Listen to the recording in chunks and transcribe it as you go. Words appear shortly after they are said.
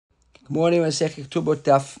Morning, Masechet Ketubot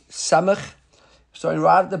Daf Samach. Starting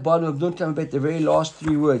right at the bottom of Nuntam Bet, the very last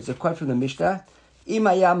three words. A quote from the Mishnah.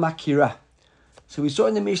 Imaya Makira. So we saw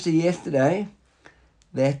in the Mishnah yesterday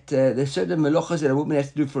that there's certain melochas that a woman has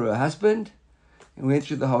to do for her husband. And we went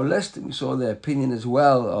through the whole list, and we saw the opinion as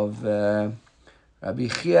well of Rabbi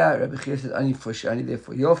Chia. Rabbi Chia said only there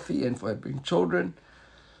for Yofi and for her bring children,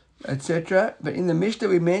 etc. But in the Mishnah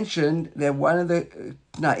we mentioned that one of the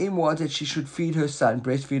Naim was that she should feed her son,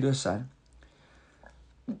 breastfeed her son.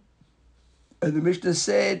 And the Mishnah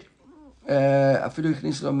said, Afilu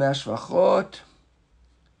Knis Lo Mea Shvachot.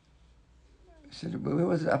 Said, where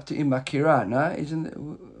was it up to Imakira? No, isn't it?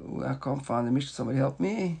 I can't find the Mishnah. Somebody help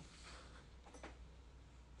me.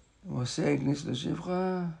 Was saying Knis Lo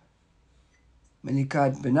Shivcha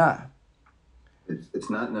Menikad Bena. It's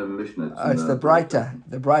not in the Mishnah. It's the brighter.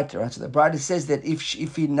 Right? So the brighter says that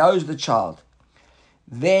if he knows the child,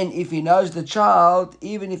 then if he knows the child,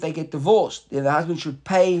 even if they get divorced, then the husband should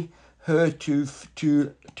pay her to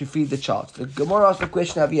feed the child. The Gemara asks the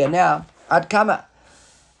question over here now, Ad Kama,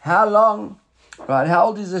 how long, right, how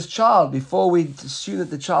old is this child before we assume that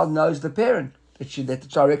the child knows the parent, that the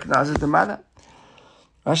child recognizes the mother?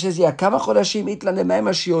 Rashi says, Kama chodashim itlan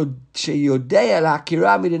lemeima sheyodei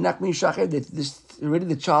al-hakira midenak mishachar, that this already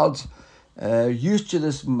the child's used to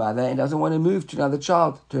this mother and doesn't want to move to another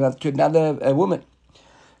child, to another woman.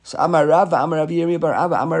 So Amar Rav, Amar Rabbi Yirmiyah bar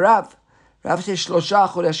Abba, Amar Rav. Rav says, Shlosha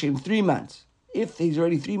chodashim, 3 months. If he's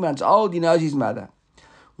already 3 months old, he knows his mother.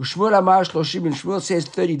 Ushmuel Amar Shloshim, and Shmuel says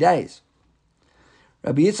 30 days.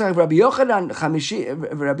 Rabbi Yitzchak, Rabbi Yochanan,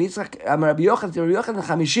 Amar Rabbi Yochanan,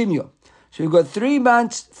 Chamishim yom. So we've got 3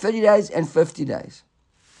 months, 30 days, and 50 days.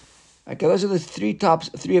 Okay, those are the three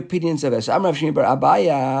opinions of us. So Amar Rav Shimi bar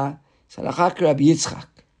Abaya, Salachak Rabbi Yitzchak.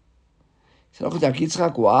 Salachak Rabbi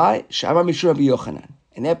Yitzchak, why? Shama Mishur Rabbi Yochanan.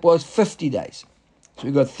 And that was 50 days. So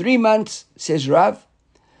we got 3 months, says Rav.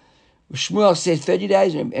 Shmuel says 30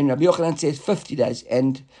 days, and Rabbi Yochanan says 50 days.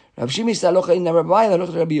 And Rabbi Shimi Salocha in Rabbi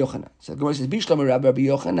Rabbi Yochanan. So the Gemara says, Bishlam Rabbi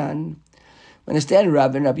Yochanan. We understand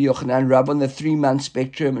Rav and Rabbi Yochanan, Rav on the 3 month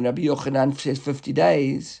spectrum, and Rabbi Yochanan says 50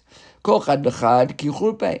 days. Kol chad b'chad ki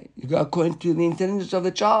churpei. You go according to the intelligence of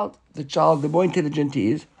the child. The child, the more intelligent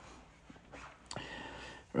he is,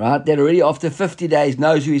 right, that already after 50 days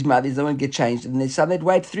knows who his mother is, they won't get changed. And there's some that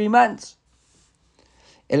wait 3 months.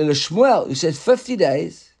 And Shmuel, who says 50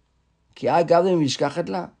 days, ki I gave them v'yishkachet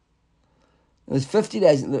la. It was 50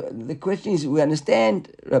 days. The question is, we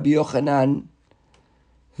understand Rabbi Yochanan,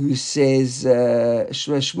 who says,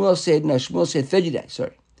 Shmuel said 30 days,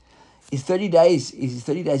 sorry. Is 30 days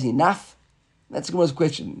enough? That's the most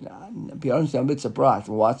question. To be honest, I'm a bit surprised.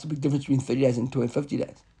 Well, what's the big difference between 30 days and 50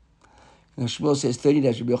 days? Shmuel says 30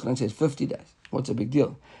 days, Rabbi Yochanan says 50 days. What's the big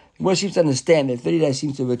deal? Shmuel seems to understand that 30 days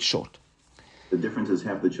seems a bit short. The difference is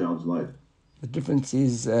half the child's life. The difference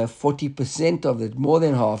is 40% of it, more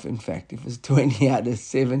than half, in fact. If it's 20 out of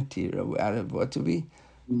 70, out of what to be?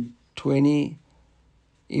 20.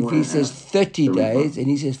 If he says 30 days and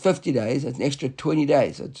he says 50 days, that's an extra 20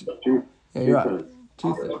 days. That's, yeah, you're right.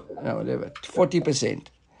 2/3. No, whatever. 40%.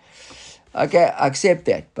 Okay, I accept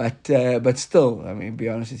that. But still, I mean, be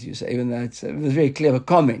honest with you. So even though it was a very clever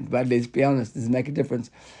comment, but let's be honest, does it make a difference?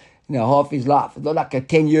 Half his life. It's not like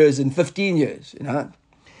 10 years and 15 years,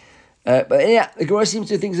 But yeah, the Gemara seems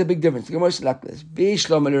to think there's a big difference. The Gemara is like this: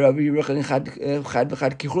 B'Shlomo Rabbi Yochanan chad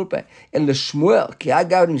v'chad ki churpei, and l'Shmuel ki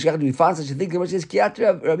agav nimshach. We find such a thing. The Gemara says ki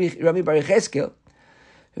atra Rabbi Bar Yecheskel.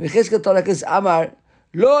 Rabbi Yecheskel told us Amar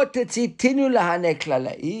lo tetzitinu lahane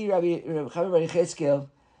klalei. Rabbi Bar Yecheskel,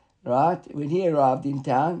 right? When he arrived in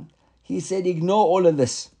town, he said, ignore all of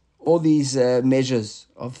this, all these measures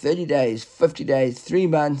of 30 days, 50 days, 3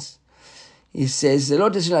 months. He says, the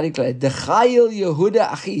Chayil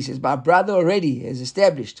Yehuda Achi, he says, my brother already has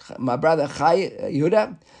established, my brother Chayil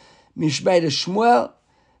Yehuda, Mishmei Shmuel,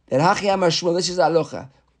 that Hachi Amar Shmuel, this is Alocha,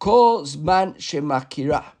 Kol Zman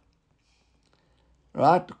Shemakira.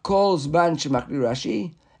 Right? Kol Zman Shemakira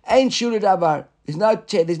Rashi, Ain't Shura Davar.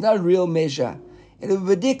 There's no real measure. And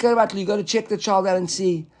you got to check the child out and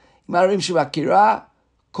see. Marim Shemakira,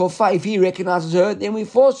 Kofa, if he recognizes her, then we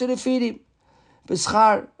force her to feed him.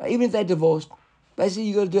 B'schar, even if they're divorced, basically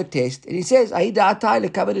you got to do a test. And he says,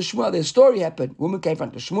 the story happened. Woman came from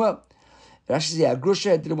the Shmuel. Rashi says,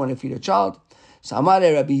 Grusha didn't want to feed a child. So Amar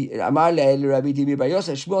le Rabbi Dimi bar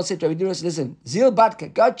Yosef. Shmuel said to Rabbi Dimi, listen, Zil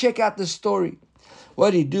Batka, go check out the story. What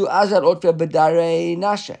did he do? Azar Otva B'darei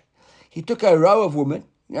Nasha. He took a row of women,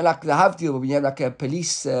 like the Havdil, when you have like a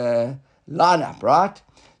police lineup, right?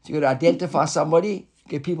 So you got to identify somebody,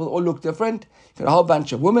 get people all look different. You got a whole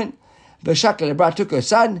bunch of women. B'shakal, the bride took her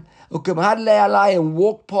son, and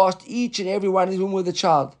walked past each and every one of these women with a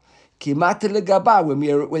child.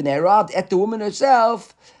 When they arrived at the woman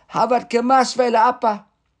herself, havat kemasve la'apa.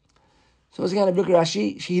 So what's going to look at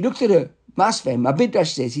Rashi? He looked at her. Masve, Mabit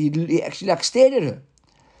Rashi says, he actually like stared at her.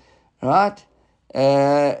 Right?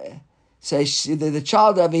 So the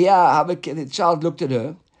child over here, the child looked at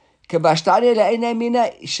her. She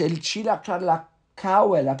like tried to like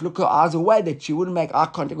cower, like look her eyes away that she wouldn't make eye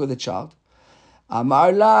contact with the child.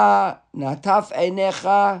 Amar la nataf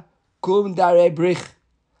einecha kum dare brich.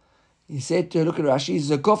 He said to her, look at Rashi,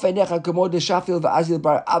 Zakof einecha kamod shafil va'azil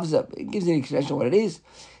bar avza. He gives an explanation of what it is.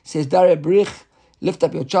 He says, dare brich, lift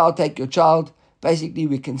up your child, take your child. Basically,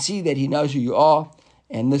 we can see that he knows who you are,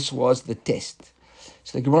 and this was the test.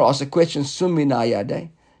 So the Gemara asks a question, Summi nayade.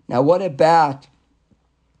 Now, what about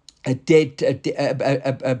a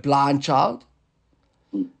blind child?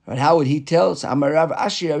 Right, how would he tell? So Amarav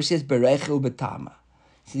Ashir says berechil betama.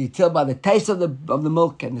 So you tell by the taste of the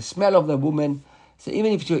milk and the smell of the woman. So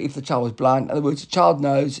even if the child was blind, in other words, the child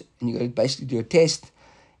knows, and you got to basically do a test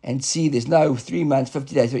and see. There's no 3 months,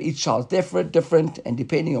 50 days. So each child's different, and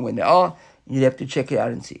depending on when they are, you'd have to check it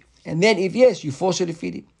out and see. And then if yes, you force her to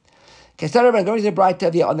feed him. Okay, so I'm going to the bright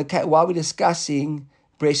here on the while we're discussing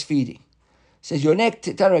breastfeeding. It says your neck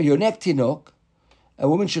tinok. A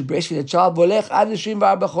woman should breastfeed a child for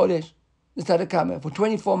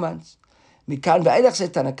 24 months.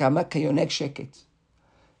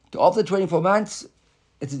 After 24 months,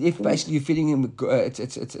 it's as if basically you're feeding him.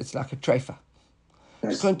 It's like a treifa.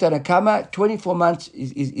 24 months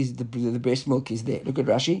is the breast milk is there. Look at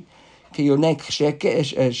Rashi.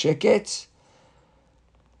 Sheket.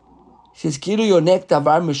 Says kilo your neck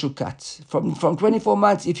davar meshukat. From 24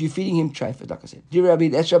 months, if you're feeding him treifa, like I said,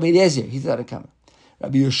 that's Rabbi Eliezer. He's not a kamah.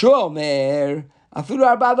 Rabbi Yeshua Omer, afilu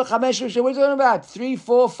arba v'chamesh. What are you talking about? 3,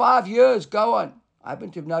 4, 5 years. Go on. I happen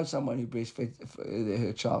to have known someone who breastfed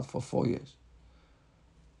her child for 4 years.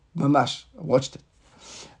 Mamash, I watched it.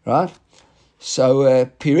 Right? So,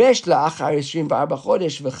 piresh la'achar 24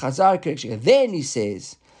 chodesh v'chazar kerek. Then he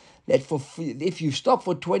says that if you stop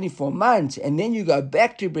for 24 months and then you go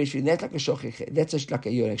back to breastfeeding, that's like a shochich. That's like a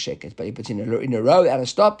yonek sheket. But if it's in a row and a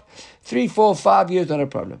stop, 3, 4, 5 years, not a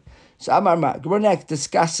problem. So Amar Gemara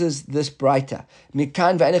discusses this brighter.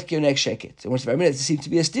 Mikan v'enech yonek sheket. So once it seems to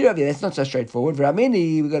be a stira there. That's not so straightforward.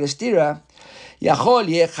 V'ramini, we got a stira. Yachol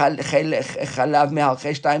chalav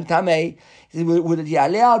mehalchei shtayim tamei. Would it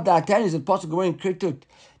yaleh al datan? Is it possible going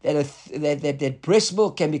that breast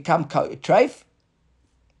milk can become treif?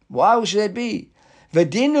 Why should that be?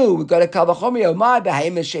 V'dinu, we got a kavachomi omai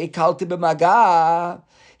behema she'ikalti b'maga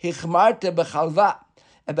hichmarta b'chalva.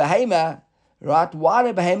 A behema. Right? While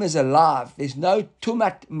a behemoth is alive, there's no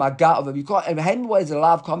tumat maga of it. You can't, a behemoth while it's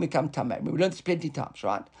alive can't become tamei. We learned this plenty of times,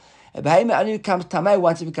 right? A behemoth only becomes tamei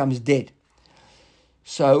once it becomes dead.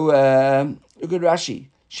 So, look at Rashi.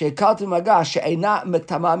 She'ekalti maga, she'eina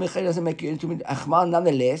metama michel doesn't make you into achmal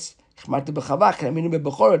nonetheless. Chmarta b'chavach, aminu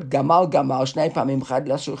b'bechorot, gamal, shnei pamim chad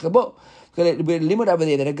lasur chebo. We're limud over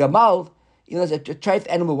there that a gamal, it's a treif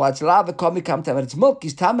animal while it's alive, it can't become tamei. Its milk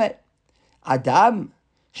is tamei. Adam,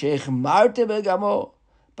 Sheikh Marta Begamo,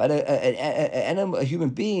 but an animal, a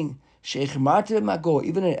human being, Sheikh Marta Mago,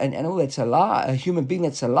 even an animal that's alive, a human being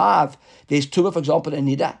that's alive, there's tumah, for example, a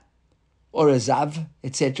nida, or a zav,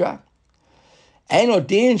 etc. And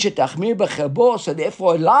odin shetachmir b'chebo, so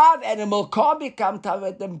therefore a live animal can't become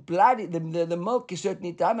tamei. The blood, the milk is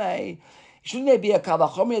certainly tamei. Shouldn't there be a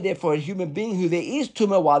kavachomer there for a human being who there is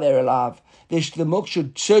tumah while they're alive? The milk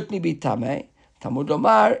should certainly be tamei. Talmud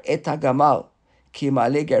Omar et hagamal. Ki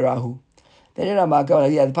male gerahu. Then the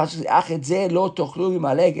pasuk says, "Achet ze lo tochlu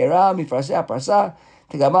male gera mifrasei aparsa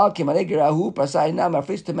tegamal ki male gerahu parsa ina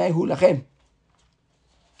mafris tamei hu lachem."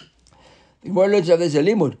 The Gemara learns that there's a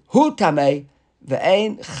limud hu tamei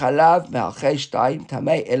ve'ein chalav me'alchei shtayim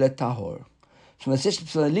tamei ele tahor. So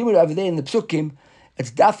the limud over there in the psukim,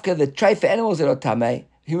 it's dafka the treif animals that are tamei,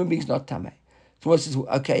 human beings not tamei. So one says,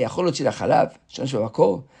 okay, yachol tzila chalav shon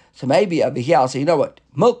shavakol. So maybe over here I'll say, you know what?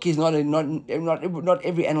 Milk is not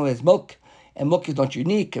every animal has milk, and milk is not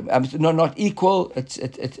unique, not equal.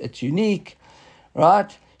 It's unique,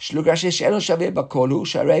 right? When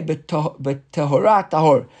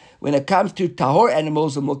it comes to tahor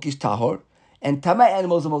animals, the milk is tahor, and tamei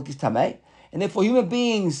animals, the milk is tamei, and therefore human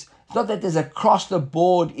beings. It's not that there's a across the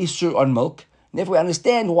board issue on milk. And therefore we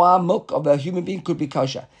understand why milk of a human being could be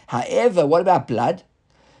kosher. However, what about blood?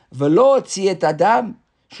 V'lo tziet adam.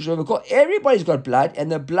 Everybody's got blood, and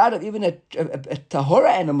the blood of even a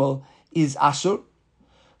tahora animal is asur.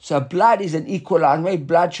 So blood is an equalizer. Maybe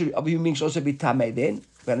blood of a human being should also be tamei. Then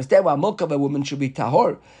we understand why milk of a woman should be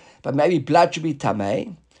tahor, but maybe blood should be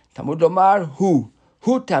tamei. Talmud Omar, who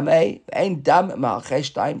hu tamei, ein dam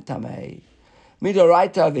ma'achesh taim tamei.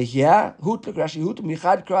 Midoraita over here, hut Rashi hut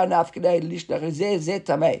michad kra nafkedei lishnach ze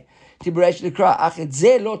tamei. Tiberesh lekra ach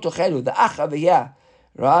ze lo tochelu. The ach over here,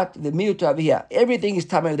 right? The miut over here. Everything is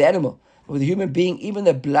tamei with the animal. But with the human being, even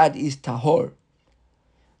the blood is tahor.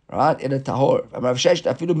 Right? In a tahor. Rav Shesh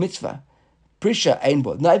afilu mitzvah. Prisha ein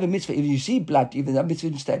bo. Not even mitzvah. If you see blood, even that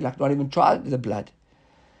mitzvah state, like not even try the blood.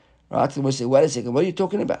 Right? So we say, wait a second, what are you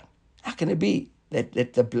talking about? How can it be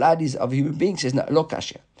that the blood is of a human being? Says no, lo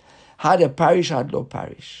kasha. Had a parish, had no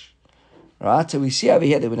parish. Right? So we see over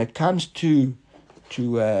here that when it comes to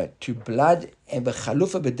blood and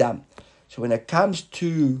b'chalufa b'dam. So when it comes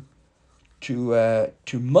to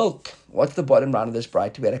milk, what's the bottom line of this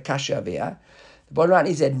bright? We had a kasha over here. The bottom line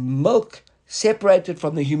is that milk separated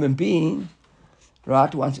from the human being,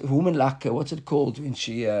 right? Once a woman like, what's it called when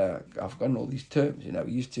she, I've forgotten all these terms,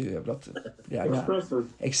 we used to have lots of,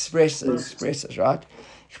 expresses, right?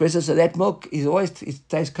 Expresses, so that milk is always, it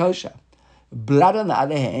tastes kosher. Blood, on the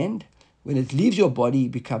other hand, when it leaves your body,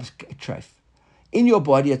 it becomes a treif. In your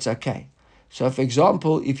body, it's okay. So, for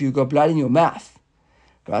example, if you've got blood in your mouth,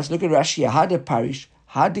 right? So look at Rashi, Hada Parish,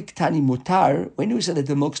 Hada Ktani Mutar, when do we say that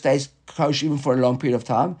the milk stays kosher even for a long period of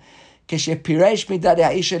time? Keshe Piresh Midad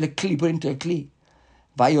Ha'isha Lekli, put into a kli.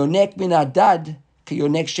 Vayonek Minadad,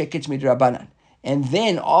 Kayonek Sheketz Midrabanan. And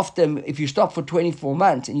then after, if you stop for 24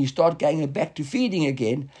 months and you start going back to feeding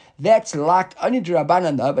again, that's like, only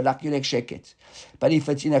Drabanan though, but like Yonek Sheketz. But if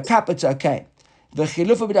it's in a cup, it's okay. The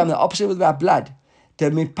Chilufa B'dam, the opposite with our blood. The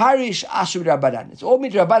Miparish Asur Drabanan. It's all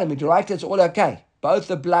Midrabanan, Midrabanan, it's all okay. Both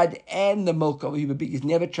the blood and the milk of a human being is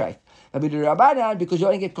never treif. But Midrabanan, because you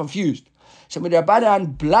don't get confused. So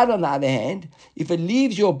Midrabanan, blood on the other hand, if it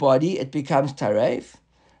leaves your body, it becomes tareif,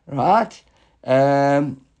 right?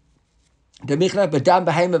 The michla b'dam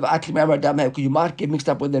behema v'atli memar dam, because you might get mixed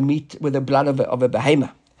up with the meat, with the blood of a behema.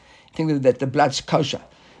 I think that the blood's kosher.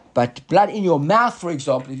 But blood in your mouth, for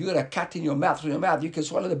example, if you've got a cut in your mouth, through your mouth, you can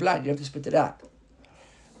swallow the blood. You have to spit it out.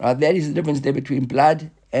 Right? That is the difference there between blood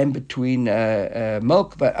and between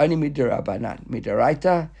milk, but only midirabanan.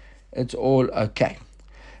 Midiraita, it's all okay.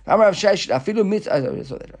 Amar Shesh, afilu mitzvah.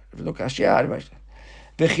 Look, Ashia.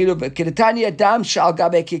 If you're going to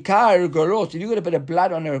put a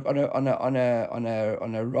blood on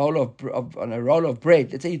a roll of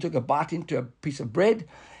bread, let's say you took a bite into a piece of bread,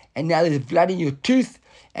 and now there's blood in your tooth,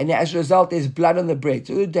 and as a result there's blood on the bread.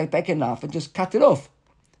 So you take a knife and just cut it off,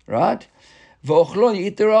 right? You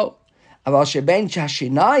eat the roll. But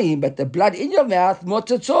the blood in your mouth,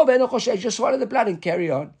 just swallow the blood and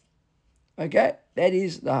carry on. Okay, that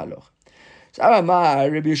is the halach. So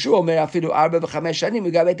Rabbi Yeshua Omer afilu 4 ו-5 shanim.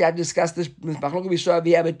 We got to discuss this machlokes we saw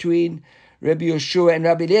here between Rabbi Yeshua and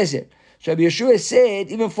Rabbi Eliezer. So Rabbi Yeshua said,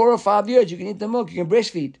 even 4 or 5 years, you can eat the milk, you can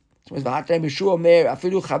breastfeed.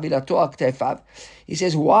 He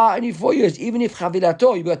says, why only 4 years? Even if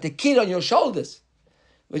chavilato, you've got the kid on your shoulders,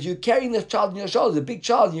 but you're carrying the child on your shoulders, a big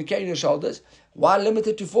child, and you're carrying your shoulders. Why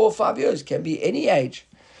limited to 4 or 5 years? Can be any age.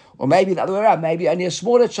 Or maybe the other way around, maybe only a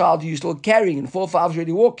smaller child you're still carrying, and 4 or 5 is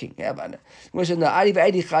already walking. When Rabbi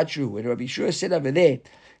Yeshua said over there,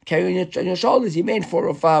 carrying on your shoulders, he meant 4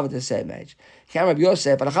 or 5 at the same age. And that's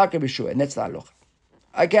the halach.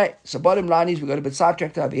 Okay, so bottom line is we got a bit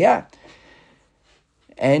sidetracked over here.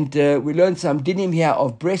 And we learned some dinim here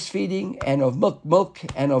of breastfeeding and of milk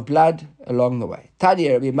and of blood along the way.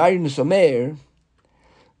 Tanya Rabbi Marinus Omer,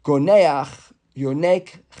 Goneach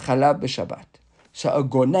Yonek Chalab b'Shabbat. So a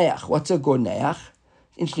goneach, what's a goneach?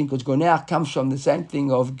 Interesting, because goneach comes from the same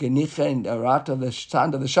thing of genicha and right of the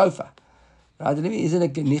sound of the shofar. Right? Isn't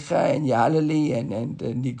it genicha and yahalali and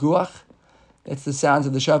niguach? That's the sounds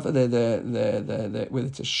of the shofar, whether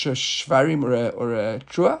it's a shvarim or a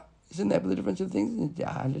trua. Isn't that the difference of things?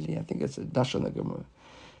 Yahalali, I think it's a dash on the Gemara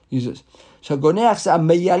uses. So goneach is a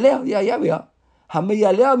meyalel, yeah, we are.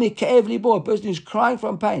 Ha-meyalel mi-ke'ev libo, a person who's crying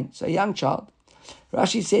from pain. So a young child.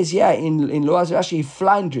 Rashi says here in Loaz Rashi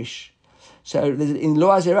flandrish. So in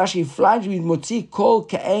Loaz Rashi flandrish with motzi kol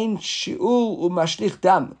kain shi'ul umashlich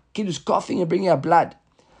dam. Kid who's coughing and bringing out blood.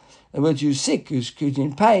 In other words, who's sick, who's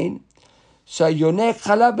in pain. So yonek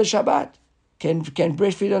chalab b'Shabbat can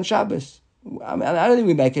breastfeed on Shabbos. I mean, I don't think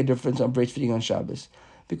we make a difference on breastfeeding on Shabbos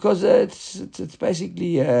because it's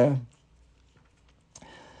basically.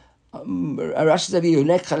 Rashi says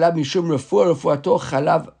yonek chalab mishum refuato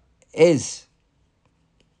chalav ez.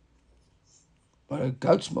 Or a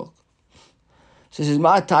goat's milk. So it says,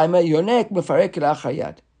 my timer, yonek mefarek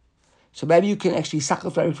la'achayad. So maybe you can actually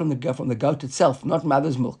suckle from the goat itself, not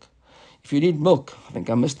mother's milk. If you need milk, I think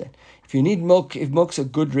I missed that. If you need milk, if milk's a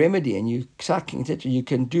good remedy and you're sucking, etc., you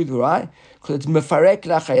can do the right, because it's mefarek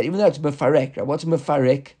lachayat, even though it's mefarek, right? What's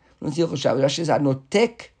mefarek? Rashi says,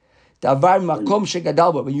 anotek davar makom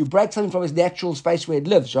shegadal bo. When you break something from its natural space where it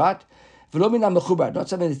lives, right? V'lo mina mechubar, not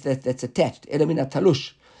something that's attached. Ela mina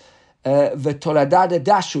talush. V'tolada de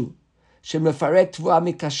dashu, shemefarek tvua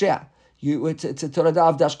mikashea. It's a tolada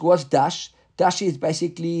of dash. What's dash? Dashi is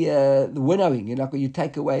basically the winnowing, like when you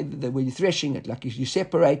take away, when you're threshing it, like you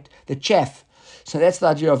separate the chaff. So that's the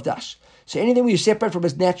idea of dash. So anything where you separate from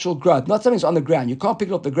its natural growth, not something that's on the ground, you can't pick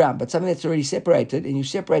it off the ground, but something that's already separated, and you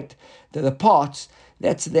separate the parts,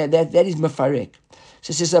 that is mefarek.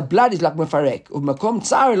 So it says blood is like mefarek. Umakom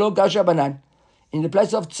tsar lo gazha banan. In the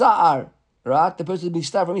place of tsar, right, the person being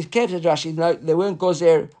starved from his cave, says Rashi, no, they weren't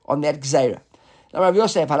gozer on that gzeira. Now Rav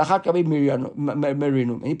Yosef, halachat kabi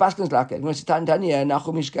merinu. And he passes like it. When it's Tanya,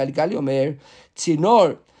 Nachum Ishgali Omer,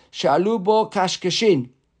 Tzinor, Shalu bo kashkeshin.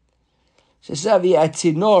 So Savi a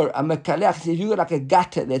tzinor, a mekalech, you got like a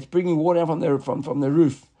gutter that's bringing water from the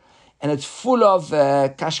roof. And it's full of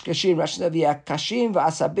kashkeshin. Rashi Savi a kashim,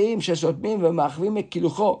 v'asabim, shesotmim, v'machvim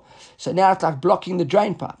kilucho. So now it's like blocking the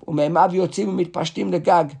drain pipe. Ume'emav yotzim mitpashtim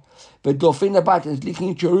legag. V'dofin abat, and it's leaking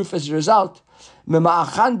into your roof as a result. You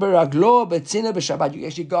actually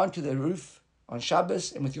go onto the roof on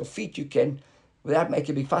Shabbos, and with your feet you can, without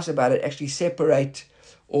making a big fuss about it, actually separate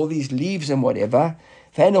all these leaves and whatever.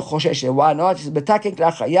 Why not? It's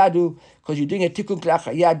because you're doing a tikkun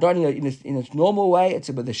klachayad, not in its normal way. It's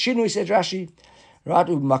about the shinui, says Rashi. Right?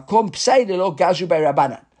 Makom psei lo gazu by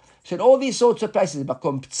Rabbanan. So in all these sorts of places,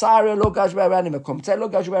 makom psare lo gazu by Rabbanan, makom psei lo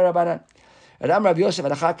gazu by Rabbanan.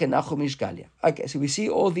 Okay, so we see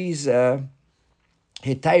all these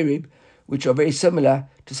hetairib, which are very similar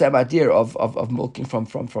to the same idea of milking from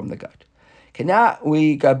the goat. Okay, now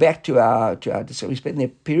we go back to our discussion. We spent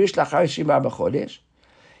the pirish lachar shimar b'chodesh.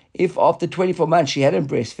 If after 24 months she hadn't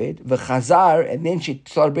breastfed, v'chazar, and then she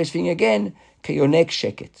started breastfeeding again, keyonek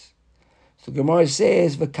sheket. So Gemara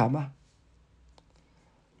says v'kama.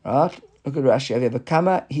 Right? Look at Rashi.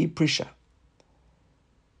 V'kama hi prisha.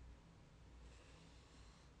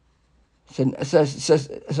 So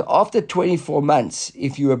after 24 months,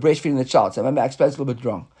 if you were breastfeeding the child, so maybe I explained a little bit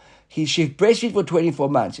wrong. She breastfeed for 24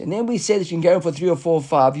 months, and then we said that she can go on for 3 or 4 or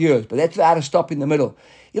 5 years, but that's without a stop in the middle.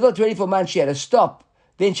 If after 24 months she had a stop,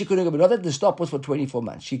 then she couldn't go, but not that the stop was for 24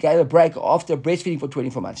 months. She gave a break after breastfeeding for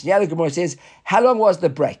 24 months. Now the Gemara says, how long was the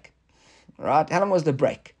break? Right? How long was the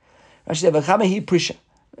break? Rashi said, v'chama hi prisha.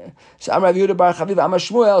 So Amar Rav Yehuda bar Chaviv, Amar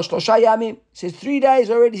Shmuel, shlosha yamim. Says 3 days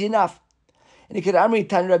already is enough. And he could Amri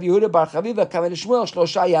Tan Rav Yehuda bar Chaviva Kamen Shmuel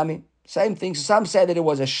Shlosha Yamim. Same thing. So some say that it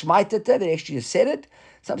was a shmaitata that actually said it.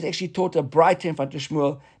 Some actually taught a brighter in front of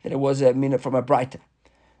Shmuel that it was a minute from a brighter.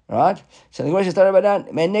 Right? So the Gemara started about that.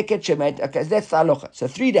 Okay, that's the halacha. So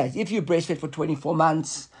 3 days. If you breastfeed for 24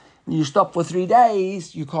 months and you stop for 3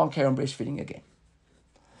 days, you can't carry on breastfeeding again.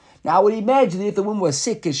 Now I would imagine that if the woman was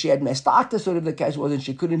sick and she had mastitis, or if the case was and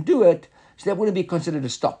she couldn't do it, so that wouldn't be considered a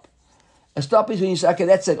stop. A stop is when you say, okay,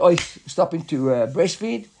 that's it, stopping to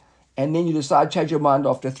breastfeed, and then you decide to change your mind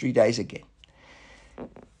after 3 days again.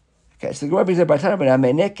 Okay, so the Gemara brings up,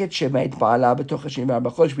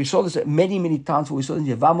 we saw this many, many times before. We saw this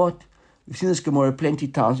in Yevamot. We've seen this Gemara plenty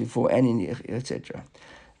of times before, and in etc.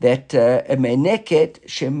 That a meneket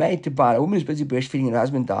shemait ba'ala, a woman is busy breastfeeding and her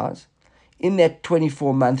husband dies, in that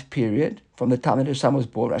 24-month period, from the time that her son was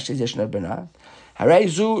born, Rashi says,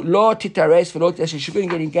 Harezu lo titares v'lo titares. She shouldn't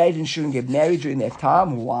get engaged and shouldn't get married during that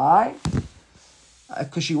time. Why?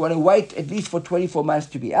 Because she want to wait at least for 24 months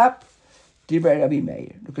to be up. Divrei Rabbi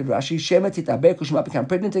Meir. Look at Rashi. Shema titaber, because she might become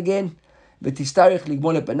pregnant again. V'tistarich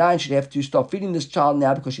ligmon le'banan. She'd have to stop feeding this child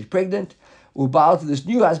now because she's pregnant. U'baal to this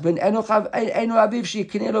new husband. Eno aviv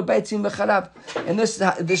she'kinelo beitzim v'chalav. And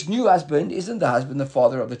this new husband isn't the husband, the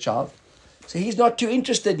father of the child. So he's not too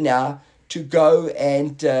interested now to go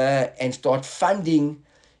and start funding,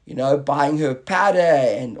 buying her powder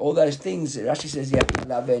and all those things. Rashi says you have to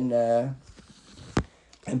love and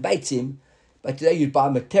baits him. But today you'd buy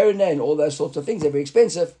Materna and all those sorts of things. They're very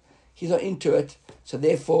expensive. He's not into it. So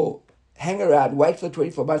therefore, hang around, wait for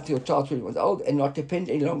 24 months till your child's 20 months old, and not depend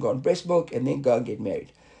any longer on breast milk, and then go and get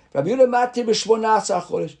married. Rabbi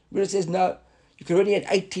Yehuda says, no, you can already at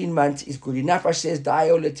 18 months is good enough. Rashi says,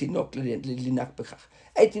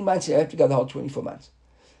 18 months, you have to go the whole 24 months.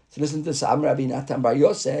 So listen to Sam Rabbi Natan Bar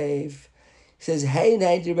Yosef. He says, hey,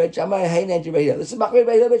 Nain Beit Shammai, hey, Nain Beit Hillel. This is Machmir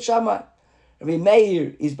Beit Shammai. Rabbi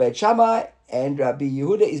Meir is Beit Shammai, and Rabbi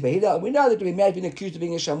Yehuda is Beit Hillel. We know that Rabbi Meir has been accused of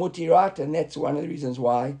being a Shamuti, right? And that's one of the reasons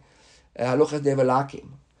why halachas never like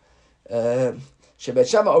him. שבית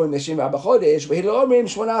שמאי אומרים 24 חודש, והלל אומרים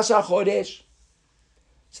 18 חודש.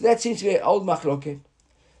 So that seems to be an old machloket.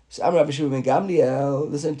 So Amar Rabbi Shimon ben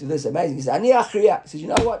Gamliel, listen to this, amazing. He says, Ani Achriya. He says, you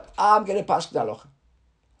know what? I'm going to pass the halacha.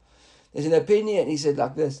 There's an opinion, he said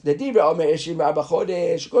like this. The Dibra Omer 24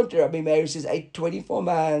 chodesh, according to Rabbi Meir, says 24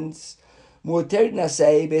 months. Mu'terit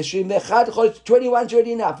Nasei, 21 chodesh, 21 is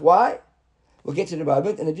already enough. Why? We'll get to the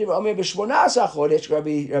moment. And the Dibra Omer 18 chodesh,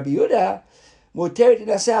 Rabbi Yehuda, Mu'terit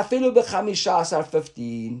Nasei afilu b-15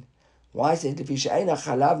 15. Why? He said, Lefi she'ein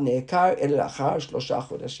hachalav ne'ekar el lachar 3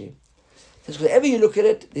 chodashim. Because whenever you look at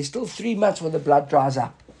it, there's still 3 months when the blood dries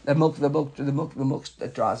up. The milk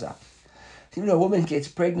that dries up. You know, a woman gets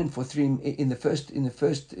pregnant for in the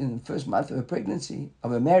first month of her pregnancy,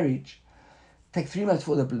 of her marriage. Take 3 months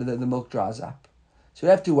before the milk dries up. So we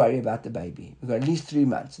don't have to worry about the baby. We've got at least 3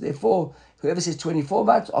 months. Therefore, whoever says 24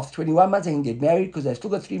 months, after 21 months they can get married because they've still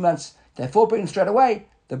got 3 months. If they fall pregnant straight away,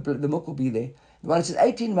 the milk will be there. The one that says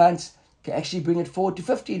 18 months can actually bring it forward to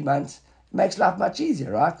 15 months. It makes life much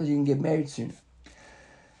easier, right? Because you can get married sooner.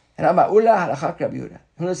 And Amar Ula halachak Rabbi Yehuda.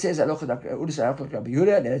 Ula says halachak Rabbi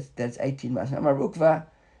Yehuda. That's 18 months. Amar Ukva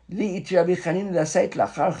li iti Rabbi Chanina laseit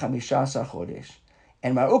lachar 15 chodesh.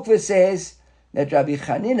 And Mar Ukva says that Rabbi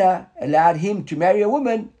Chanina allowed him to marry a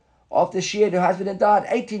woman after she had her husband had died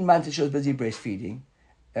 18 months and she was busy breastfeeding.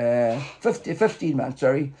 15 months,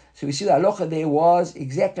 sorry. So we see the halacha there was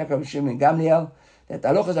exactly like Rabbi Shimon ben Gamliel, that the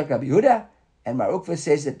halacha is like Rabbi Yehuda, and Mar Ukva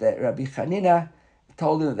says that Rabbi Chanina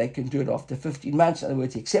told them that they can do it after 15 months. In other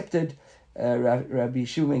words, he accepted Rabbi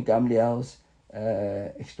Shimon ben Gamliel's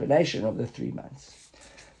explanation of the 3 months.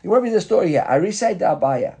 What is the story here? Arisai da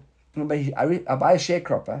Abaya. Remember, Abaya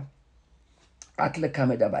sharecropper. Atla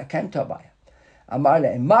Kamed Abaya came to Abaya.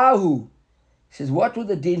 Amarle Mahu. He says, what would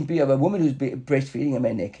the din be of a woman who's breastfeeding a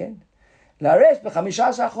man naked? Lares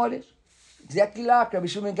b'chamishasa chodesh. Exactly like Rabbi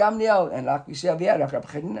Shimon ben Gamliel, and like we say over here, like Rabbi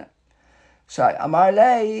Chanina. So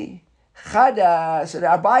Amarle Chada. So the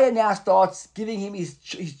Abaya now starts giving him his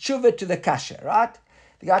tshuva to the kasha, right?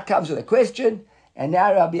 The guy comes with a question, and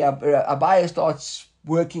now Abaya starts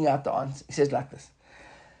working out the answer. He says like this.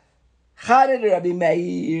 Chada Rabbi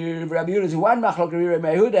Meir, Rabbi Yehuda is one machlok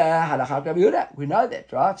Rabbi Yehuda, halachak Rabbi Yehuda. We know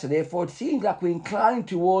that, right? So therefore, it seems like we're inclining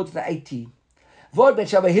towards the 18. Vod bet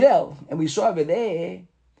Shabbat Hillel, and we saw over there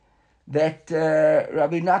that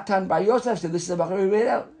Rabbi Natan Bar Yosef said this is a machlok Rabbi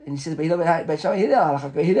Hillel, and he says bet Shabbat Hillel, halachak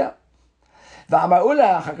Rabbi Hillel. V'amar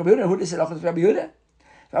Ula, halachak Rabbi Yehuda, Yehuda said halachak Rabbi Yehuda.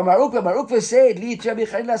 V'amar Ukva said li Rabbi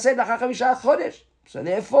Chanina said halachak 15 chodesh. So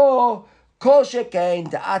therefore, kol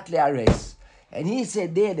shekain da'at le'ares. And he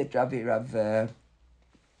said there that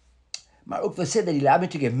Mar Ukva said that he allowed me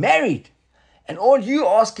to get married. And all you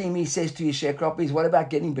asking me, says to your sharecropper, is what about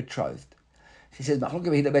getting betrothed? He says,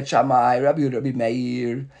 Rabbi Shammai, Rabbi Yehuda, Rabbi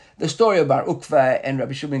Meir, the story of Mar Ukva and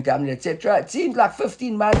Rabbi Shimon ben Gamliel, etc. It seems like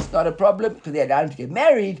 15 months, not a problem, because they allowed him to get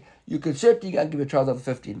married. You could certainly go and give betrothed over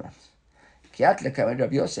 15 months. When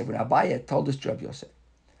Rabbi Yosef, when Abaya told this to Rabbi Yosef.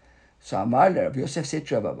 So Rabbi Yosef said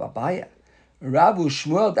to Rabbi Abaya, Rabu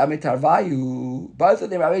Shmuel Damitarvayu, both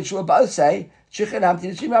of them, Rabbi Shmuel, both say, Chichen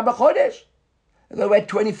Hamtin Shim Rabbi Chodesh. They've got to wait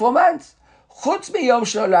 24 months. Chutz miyom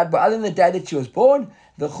shnolad, but other than the day that she was born,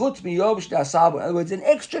 the chutz miyom shnasabu. In other words, an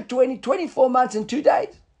extra 24 months and 2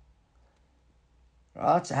 days.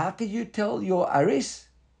 Right, so how can you tell your aris?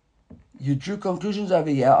 You drew conclusions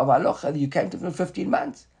over here of halacha, you came to 15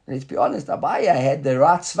 months. And let's be honest, Abaya had the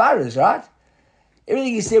right svaras, right?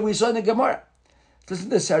 Everything he said we saw in the Gemara. Listen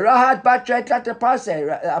to this. Sarahat Batrat Lata Parse.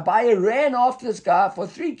 Abaya ran after this guy for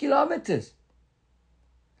 3 kilometers.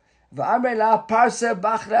 V'amre la Parse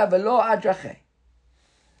Bachra Velo Adrache.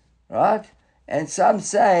 Right? And some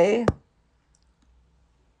say,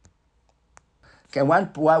 okay,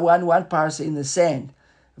 one Parse in the sand.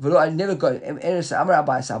 Velo, I never got it.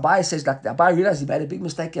 Abaya says, like, Abaya realized he made a big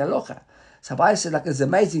mistake in halacha. So Abaya says, like, it's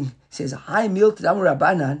amazing. He says, high milk to Amar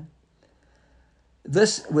Rabbanan.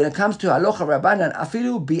 This, when it comes to halacha Rabbanan,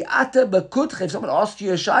 afilu bi'ata b'kutach. If someone asks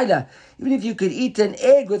you a shaila, even if you could eat an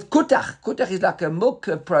egg with kutach is like a milk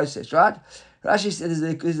process, right? Rashi says,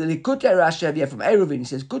 there's the likutei Rashi over here from Eruvin. He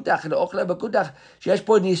says, kutach le'ochla b'kutach, sheyesh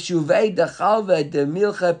po nishuvei d'chalva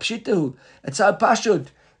d'milcha pshitahu. It's so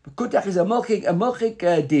pashut. Kutach is a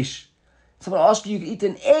milchik dish. Someone asks you, you can eat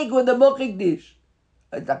an egg with a milchik dish.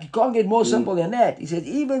 Like, you can't get more simple than that. He says,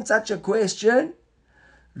 even such a question,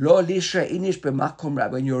 Lo lishra inish b'makom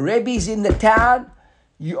rabbi. When your Rebbe's in the town,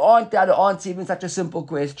 you aren't able to answer even such a simple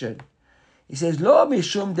question. He says, Lo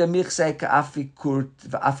mishum de michsei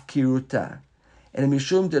ka'afkiruta. And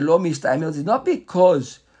mishum de lo mista'imil is not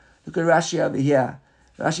because, look at Rashi over here.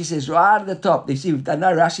 Rashi says, right at the top, you see, we've done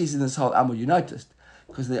no Rashis in this whole Amud, you noticed,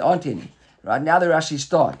 because there aren't any. Right now the Rashis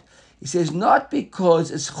start. He says, not because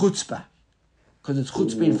it's chutzpah, because it's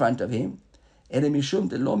chutzpah in front of him, because you're not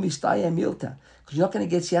going to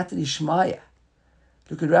get siyata d'ishmaya.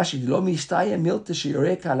 Look at Rashi, lo mistaya milta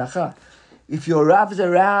shiyorek halacha. If your Rav's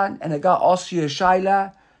around and a guy asks you a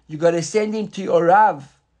shaila, you got to send him to your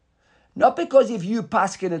Rav. Not because if you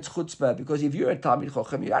paskin it's chutzpah, because if you're a Talmid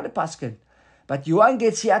Chochem, you're not a paskin. But you won't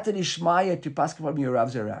get siyata d'ishmaya to paskin from your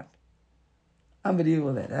Rav's around.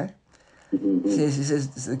 Unbelievable that, eh? He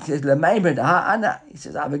says, L'meimer ana. He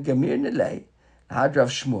says, Ave Gemir Nelei, Lahad Rav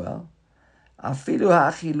Shmuel, Afilu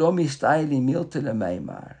hachi lo mistaya li milta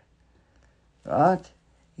l'meimar. Right?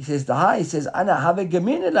 He says, Ana have a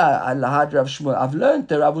Gemir Lahad Rav Shmuel. I've learned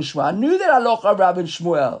the Rav Shmuel. I knew that halacha of Rav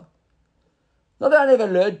Shmuel. Not that I never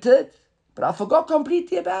learned it, but I forgot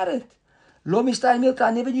completely about it. Lo mistaya milta,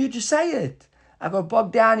 I never knew to say it. I got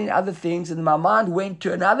bogged down in other things, and my mind went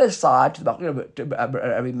to another side, to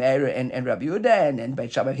Rabbi Meir and Rabbi Yehuda and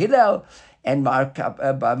Beit Shammai Hillel and Mar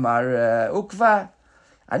Ukva.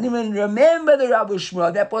 I didn't even remember the Rabbi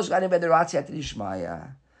Shmuel. That was going to be the Ratziyat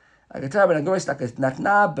Ishmaya. I can tell you, when I go like a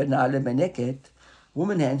Natna Bena Lemeneket,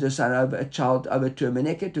 woman hands her son over a child over to a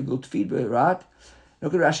Meneket to go to feed her, right?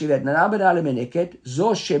 Look at Rashi, that Natna Bena Lemeneket,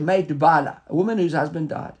 Zo Shemeit Bala, a woman whose husband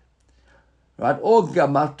died. Right? Or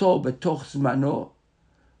Gamato Betoch Zmano,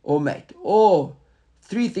 or mate. Or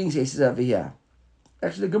three things he says over here.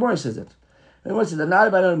 Actually, the Gemara says it. The Gemara says,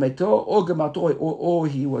 or Gamato, or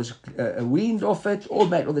he was weaned off it, or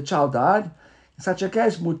mate, or the child died. In such a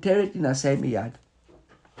case, Muteret Inaseh Miyad.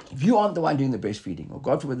 If you aren't the one doing the breastfeeding, or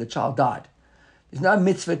God forbid the child died, there's no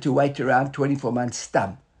mitzvah to wait around 24 months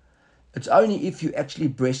stum. It's only if you're actually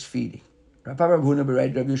breastfeeding. So they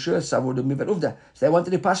wanted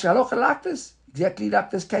to pass halacha like this, exactly like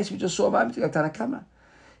this case we just saw a moment ago, Tanakama.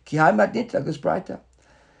 Ki ha'matnit, like this brighter.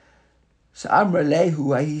 So Amr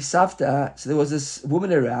Lehu, he safta. So there was this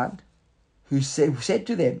woman around who said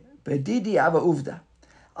to them, "Bedidi ava uvda."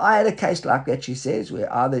 I had a case like that, she says,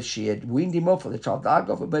 where either she had weaned him off, or the child died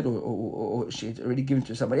off a bit, or she had already given it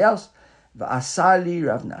to somebody else. V'asali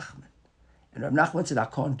Rav Nachman, and Rav Nachman said, "I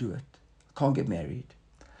can't do it. I can't get married."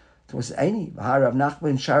 So was Aini Rav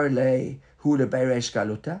Nachman Sharle Hula Beiresh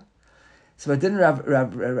Galuta. So didn't Rav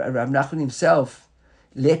Nachman himself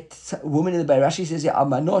let a woman in the Beirashi says,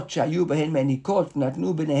 Amanot Shayu Behen Menikot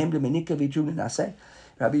Natnu Benehem Lemenika Vitrum Nase.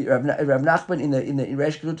 Rav Nachman in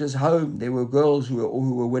Reish Galuta's home, there were girls who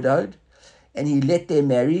were widowed, and he let them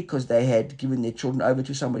marry because they had given their children over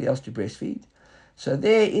to somebody else to breastfeed. So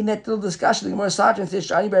there, in that little discussion, the Gemara Sergeant says,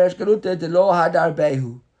 Shani Beiresh Galuta De Lo Hadar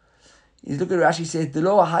Behu. You look at Rashi, says, "The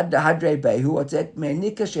law had the hadrei behu." What's that?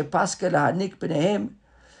 Me'nika shepaska lahanik b'nehem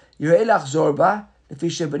yirelach zorba lefi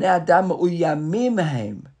shebnei adam uyamim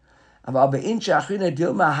hem. Aval be'in she'achrina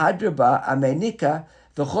dilma hadreba amenika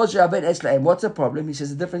v'chos rabben eslaim. What's the problem? He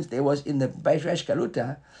says the difference there was in the Beit Resh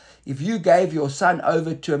Galuta. If you gave your son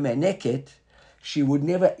over to a meneket, she would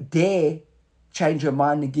never dare change her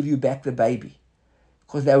mind and give you back the baby,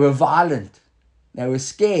 because they were violent, they were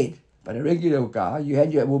scared. But a regular guy, you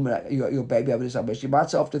hand your woman, your baby over to somebody, she might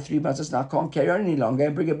say after 3 months, "Listen, I can't carry on any longer,"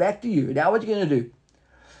 and bring it back to you. Now what are you going to do?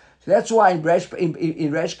 So that's why in Resh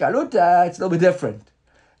Galuta, it's a little bit different.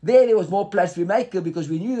 There was more place to be maker, because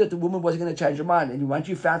we knew that the woman wasn't going to change her mind. And once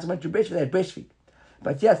you found someone to breastfeed, they'd breastfeed.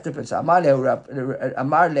 But yeah, it's different. So Amar Lehu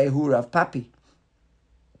Rav Papi.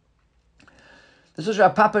 This was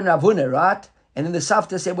Rav Papa and Rav Huna, right? And then the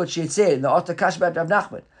Safta said what she had said, and the Otter Kash about Rav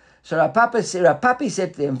Nachman. So Rav Papi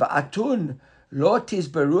said to them, "Va'atun lo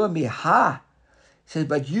tizbaru miha." He says,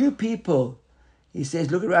 "But you people," he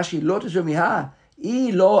says, look at Rashi, "lo tizbaru miha.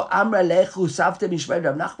 I lo amra lechu savta mishmei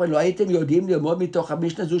Rav Nachman lo aitem yodim lilmod mitoch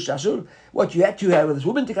hamishna zu shasur." What you had to have with this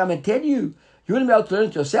woman to come and tell you, you wouldn't be able to learn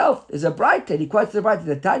it yourself. There's a bright, and he quotes the bright,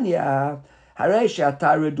 the Tanya, Harei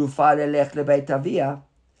she'ata redufa lelech lebeit avia.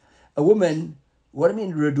 A woman. What do I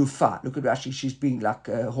mean, redufa? Look at Rashi, she's being like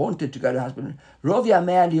haunted to go to her husband. Rovia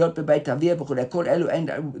man liot bebeit avia because they call elu,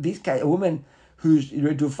 and this case, a woman who's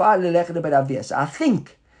redufa lelech lebeit avia. So I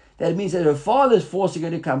think that means that her father's forcing her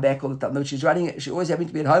to come back all the time. No, she's always having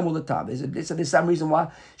to be at home all the time. There's some reason why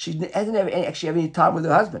she hasn't actually have any time with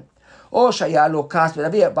her husband. Or shayalo cast with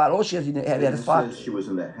avia, but all she has had a fight. She was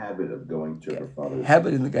in the habit of going to her father's.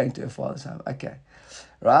 Habit in the going to her father's home. Okay.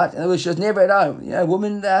 Right? In other words, she was never at home. You know, a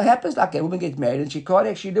woman happens like that. A woman gets married and she can't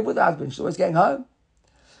actually live with her husband. She's always going home.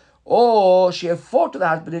 Or she had fought with her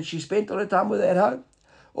husband and she spent all the time with her at home.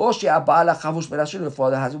 Or she had ba'ala chavush berashut, her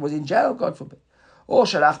father husband was in jail, God forbid. Or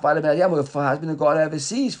shalach ba'ala me'adyam, her husband had gone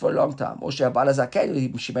overseas for a long time. Or she had ba'ala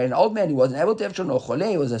zaken, she married an old man who wasn't able to have children. Or chole,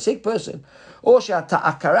 he was a sick person. Or she had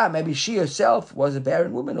ta'akara, maybe she herself was a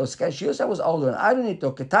barren woman. Or she herself was older and I don't need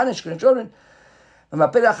to ketanish children. And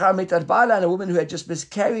a woman who had just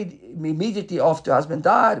miscarried immediately after her husband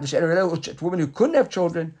died, a woman who couldn't have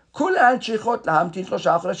children, even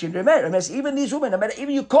these women, no matter,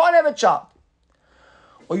 even you can't have a child,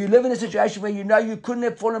 or you live in a situation where you know you couldn't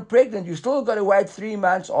have fallen pregnant, you still got to wait 3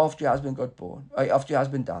 months after your husband got born, or after your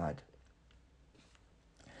husband died.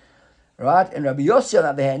 Right? And Rabbi Yossi, on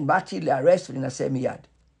the other hand, Mati le'ares v'linaseh miyad.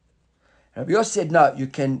 Rabbi Yossi said, no, you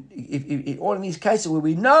can, if all in these cases where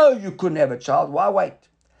we know you couldn't have a child, why wait?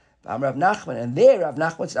 Rav Nachman, and there Rav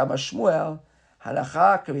Nachman said, Amar Shmuel,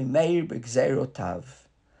 halacha k'Rabbi Meir b'gzeirotav.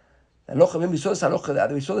 We saw this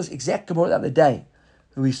halacha, we saw this exact Gemara the other day.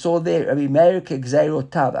 We saw there, Rabbi Meir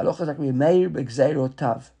k'gzeirotav. Halacha is like Rabbi Meir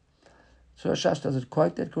b'gzeirotav. So Rashash, does it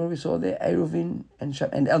quote that Gemara we saw there? Eruvin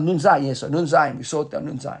and El Nun Zayin, yes, so Nun Zayin, we saw it on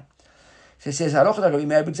Nun Zayin. So it says, halacha like Rabbi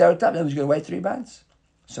Meir b'gzeirotav, then we're going to wait 3 months.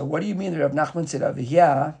 So what do you mean that Rav Nachman said over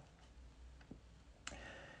here?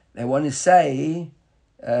 They want to say,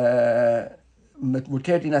 how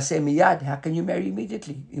can you marry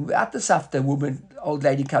immediately? Without the safta woman, old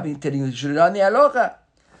lady coming and telling you, you should learn the halacha.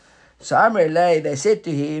 So Amr Elay, they said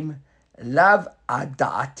to him, Lav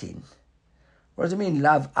ada'atin. What does it mean,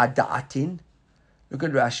 Lav ada'atin? Look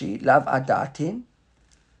at Rashi, Lav ada'atin.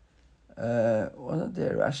 Wasn't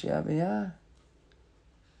there Rashi over here?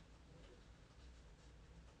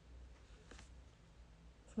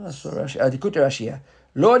 So Rashi, Dikut Rashi here.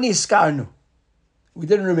 Lo niskarnu. We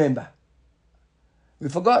didn't remember. We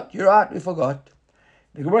forgot. You're right, we forgot.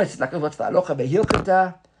 The Gemara says, like, what's the halacha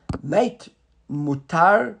behilchata? Mate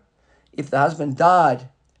mutar. If the husband died,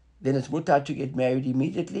 then it's mutar to get married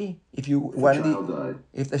immediately. If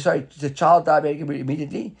the child died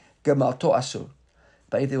immediately, gemalto asur.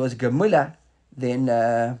 But if there was gemula, then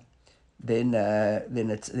asur.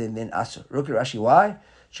 Look at Rashi. Why?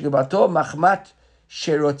 Shegemalto machmat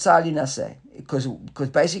sherotzali naseh. Because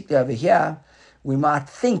basically over here we might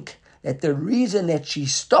think that the reason that she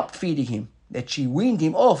stopped feeding him, that she weaned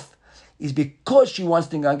him off, is because she wants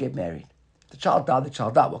to go and get married. The child died.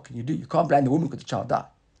 What can you do? You can't blame the woman because the child died.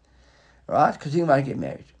 Right? Because he didn't want to get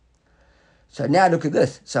married. So now look at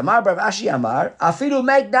this. Samar Rav Ashi Amar, Afilu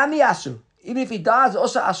make nami asur. Even if he dies,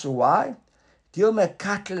 also asur. Why? You might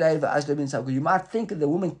think that the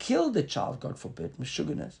woman killed the child, God forbid,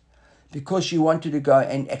 mishuganas, because she wanted to go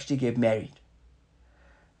and actually get married.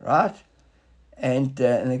 Right? And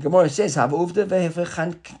the Gemara says, and there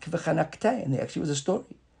actually was a story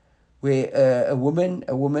where a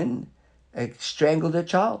woman strangled her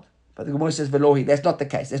child. But the Gemara says, Velohi, that's not the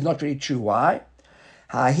case. That's not really true. Why?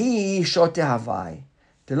 That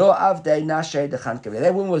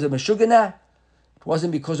woman was a meshugana. It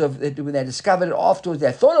wasn't because of it, when they discovered it afterwards,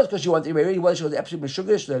 they thought it was because she wanted to be married. She was absolutely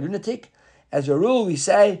meshugana, she was a lunatic. As a rule, we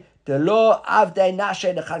say, the law of the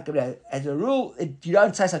nashe the chan. As a rule, you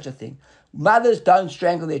don't say such a thing. Mothers don't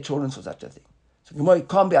strangle their children for such a thing. So it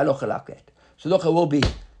can't be halacha like that. So halacha will be,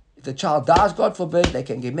 if the child dies, God forbid, they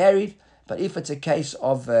can get married. But if it's a case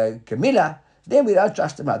of Camilla, then we don't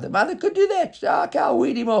trust the mother. Mother could do that. Okay, I'll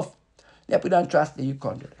weed him off. If we don't trust her, you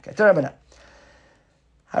can't do it. Okay, Torah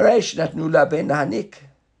Haresh natnula ben hanik.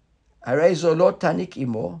 Harezo lo tanik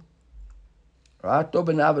imo. Right? Lo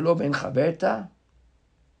ben avelo ben chaberta.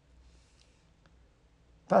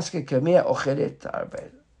 Paske kamia ochelet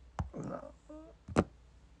arbel.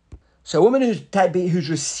 So a woman who's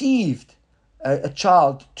received a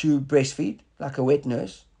child to breastfeed, like a wet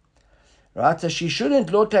nurse, right? So she shouldn't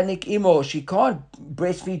lo tanik imo. She can't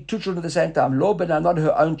breastfeed 2 children at the same time. Lo ben, not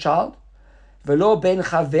her own child. Velo ben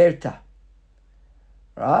chaverta.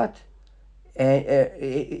 Right?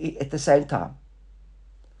 At the same time.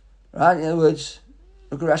 Right? In other words,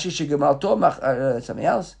 look at Rashi Shigamalto, something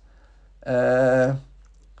else.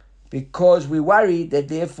 Because we worry that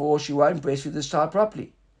therefore she won't breastfeed this child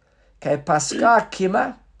properly. Paska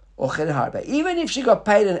kima ocher harba. Even if she got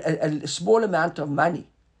paid a small amount of money.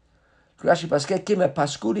 Rashi paska kima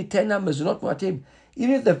paskuli tena mezunot muatim.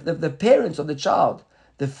 Even if the parents of the child,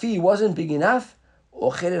 the fee wasn't big enough,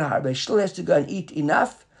 ocher harba, she still has to go and eat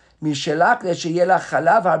enough. Mishelak that she yela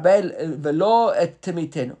chalav harba velo et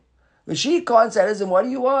temitenu. But she can't say, listen, what do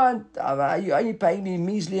you want? You're only paying me a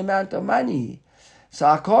measly amount of money. So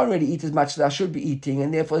I can't really eat as much as I should be eating,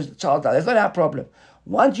 and therefore the child dies. That's not our problem.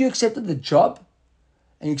 Once you accepted the job,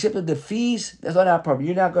 and you accepted the fees, that's not our problem.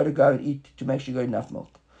 You now got to go and eat to make sure you got enough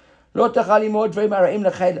milk. She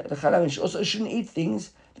also shouldn't eat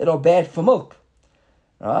things that are bad for milk.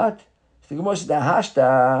 Right? So the Gemara says,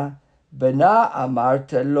 Hashta bena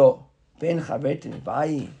amarta lo ben chavetin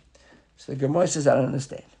bayi. So the Gemara says, I don't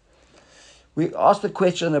understand. We asked the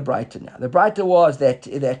question on the Breita now. The Breita was that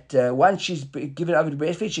once she's given over to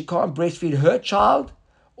breastfeed, she can't breastfeed her child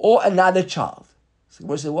or another child. So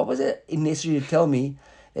Gemara said, what was it necessary to tell me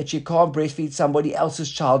that she can't breastfeed somebody else's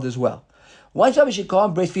child as well? Once she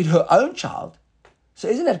can't breastfeed her own child, so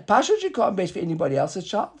isn't it Pasha she can't breastfeed anybody else's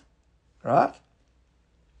child? Right?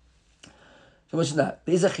 So what's that?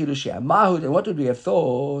 There's a chidush here. Mahud, and what would we have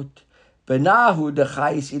thought? Benahu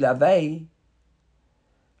dechayis ilavei.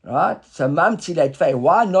 Right? So mamtzi leitvei.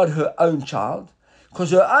 Why not her own child?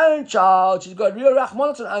 Because her own child, she's got real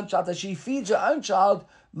rachmanos on her own child, that she feeds her own child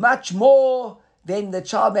much more than the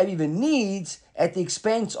child maybe even needs at the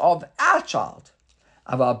expense of our child.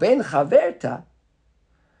 Aval ben chaverta,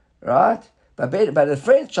 right? But a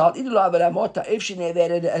friend's child, if she never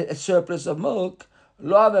had a surplus of milk,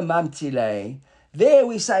 there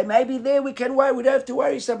we say, maybe there we can worry, we don't have to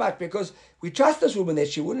worry so much because we trust this woman that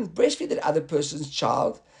she wouldn't breastfeed the other person's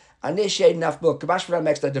child unless she had enough milk. Kabashra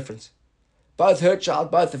makes no difference. Both her child,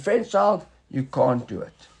 both the friend's child, you can't do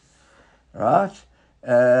it. Right?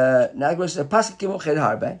 Now, and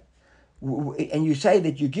you say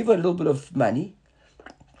that you give her a little bit of money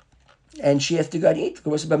and she has to go and eat.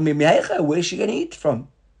 Where's she going to eat from?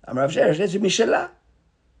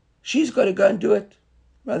 She's got to go and do it.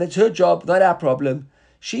 Well, that's her job, not our problem.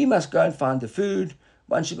 She must go and find the food.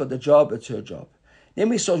 Once she got the job, it's her job. Then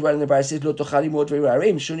we saw one in the Bible says,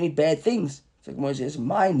 shouldn't eat bad things. So Gemara says,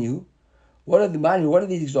 mind what are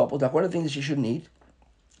these examples? Like, what are the things that she shouldn't eat?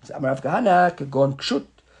 So Amarav Kahana, Kagon Kshut,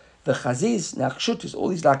 the Chaziz. Now Kshut is all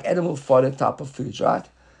these like animal fodder type of foods, right?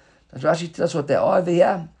 That's Rashi tells us what they are over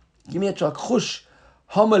here. Give me a try. Chush,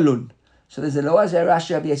 Homalun. So there's a lower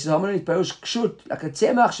Rashi over here. It says Homalun is Perush Kshut, like a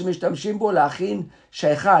tzemach shemishtamshim bo lachin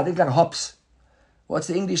sheikha. I think like hops. What's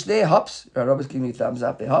the English there? Hops. Robert's giving me a thumbs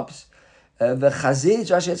up there. Hops. The Chaziz,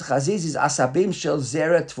 Rashi says Chaziz is asabim shel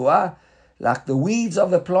zera tfuah, like the weeds of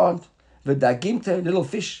the plant. The dagimta, little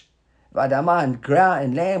fish. Vadama and ground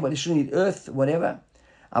and land, but they shouldn't eat earth, whatever.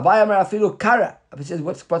 Abayamar afilu kara. It says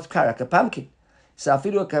what's kara? Like a pumpkin. So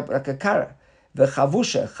afilu like a kara. The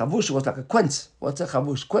chavusha was like a quince. What's a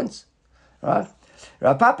chavush? Quince, right?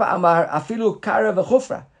 Rapapa amar afilu kara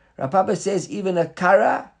v'chufra. Rapapa says even a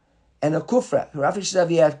kara and a kufra. Rafi says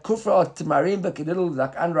we had kufra or tamarim, but little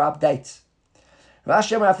like unripe dates.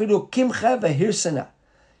 Rashi amar afilu kimcha v'hirsana.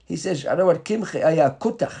 He says, I don't know what kimcha,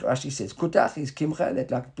 kutach. Rashi says, kutach is kimcha,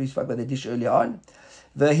 that like we spoke about the dish earlier on.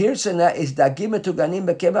 The hirsana is dagim etuganim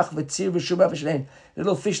bekemach v'tzir v'shuma v'shlein.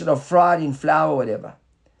 Little fish that are fried in flour or whatever.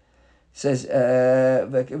 It says,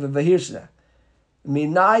 v'hirsana.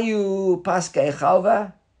 Minayu paska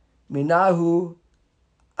echalva, minahu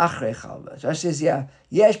achre echalva. So Rashi says, yeah,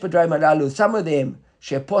 yesh b'draim alalu, some of them,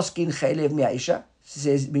 sheposkin chelev mi'aisha. It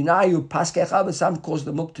says, minayu paska echalva, some cause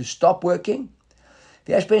the milk to stop working.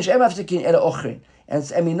 And they don't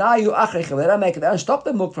stop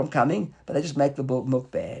the milk from coming, but they just make the milk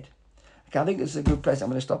bad. Okay, I think it's a good place. I'm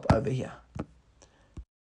going to stop over here.